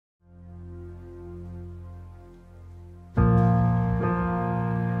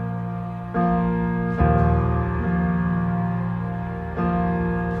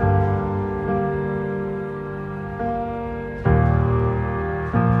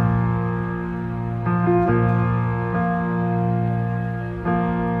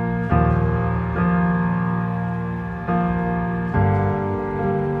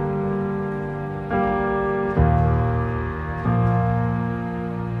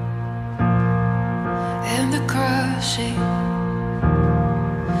the crushing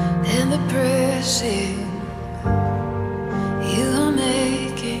and the pressing, you are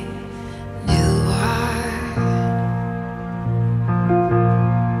making new wine.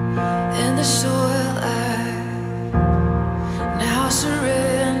 And the soil I now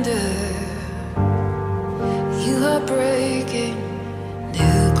surrender, you are breaking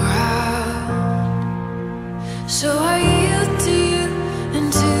new ground. So I yield to you and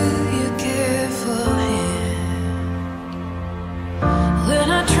to your careful hand. When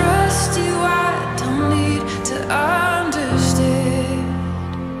I trust you, I don't need to understand.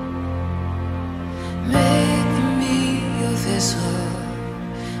 Make me your vessel,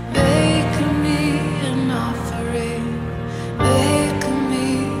 make me an offering, make me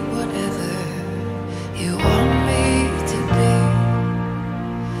whatever you want me to be.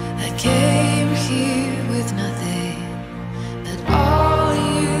 I came here with nothing, but all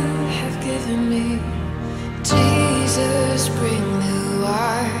you have given me. Jesus, bring new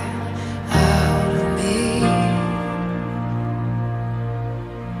wine out of me.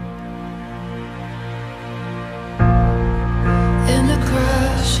 In the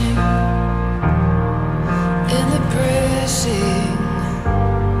crushing, in the pressing,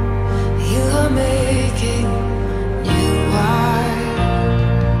 you are making new wine.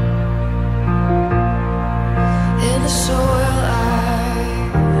 In the soil I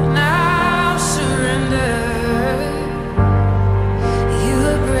now surrender, you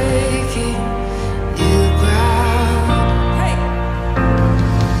are breaking new ground. Hey.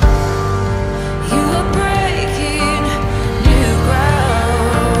 You are breaking new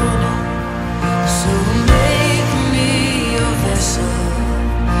ground. So make me your vessel,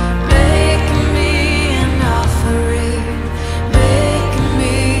 make me an offering, make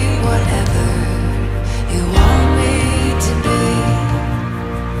me whatever you want me to be.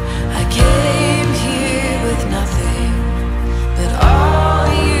 I came here with nothing, but all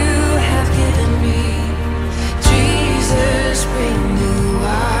you have given me. Jesus, bring new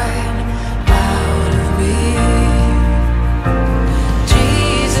wine out of me.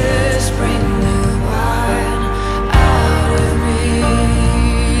 Jesus, bring new wine out of me.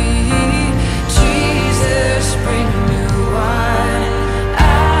 Jesus, bring new wine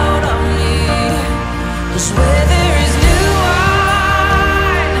out of me. 'Cause where there is new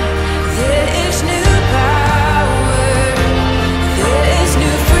wine, there is new power, there is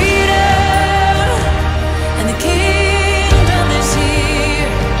new freedom, and the kingdom is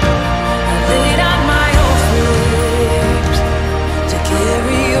here. I laid down my old flames to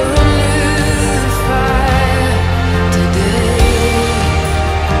carry your new fire today.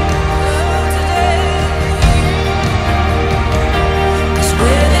 Today. 'Cause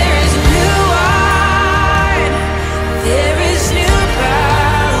where there is new wine, there is new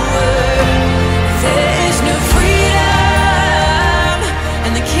power, there is new freedom,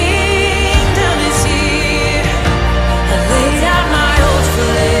 and the kingdom is here. I lay down my old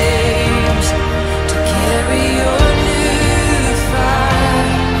flames to carry your new fire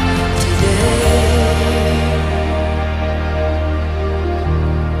today.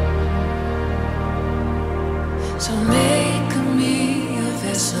 So make me your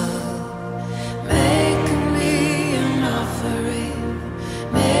vessel, make me an offering,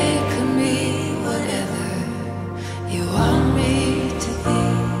 make me whatever you want me to be.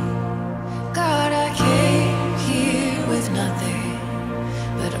 God, I came here with nothing,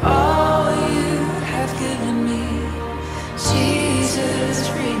 but all you have given me. Jesus,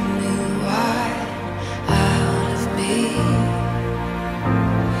 bring new wine out of me.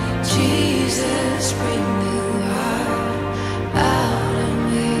 Jesus, bring new wine out of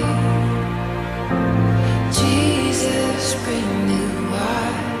me. Jesus, bring new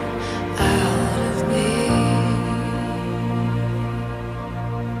wine out of me.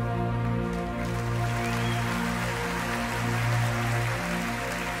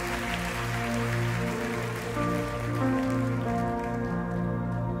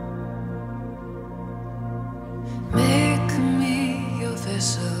 Make me your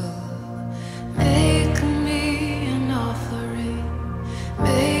vessel,